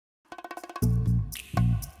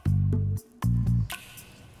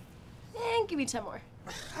give me 10 more.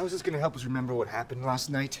 How is this gonna help us remember what happened last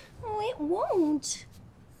night? Oh, it won't.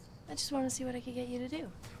 I just want to see what I could get you to do.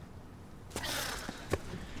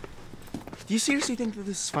 Do you seriously think that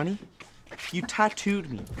this is funny? You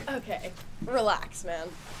tattooed me. Okay, relax, man.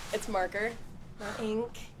 It's marker, not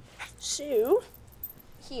ink. So,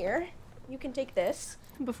 here, you can take this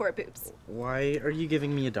before it poops. Why are you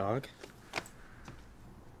giving me a dog?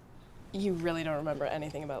 You really don't remember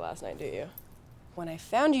anything about last night, do you? When I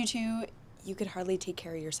found you two, you could hardly take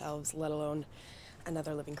care of yourselves, let alone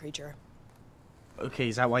another living creature. Okay,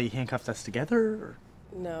 is that why you handcuffed us together? Or?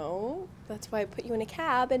 No, that's why I put you in a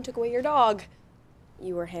cab and took away your dog.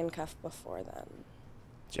 You were handcuffed before then.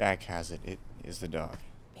 Jack has it. It is the dog.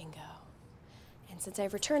 Bingo. And since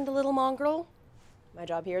I've returned the little mongrel, my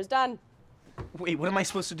job here is done. Wait, what am I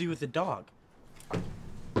supposed to do with the dog?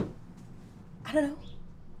 I don't know.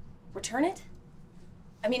 Return it?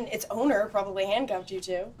 I mean, its owner probably handcuffed you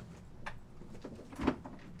two.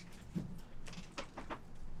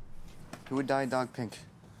 Who would dye dog pink?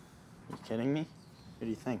 Are you kidding me? What do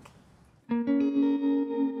you think?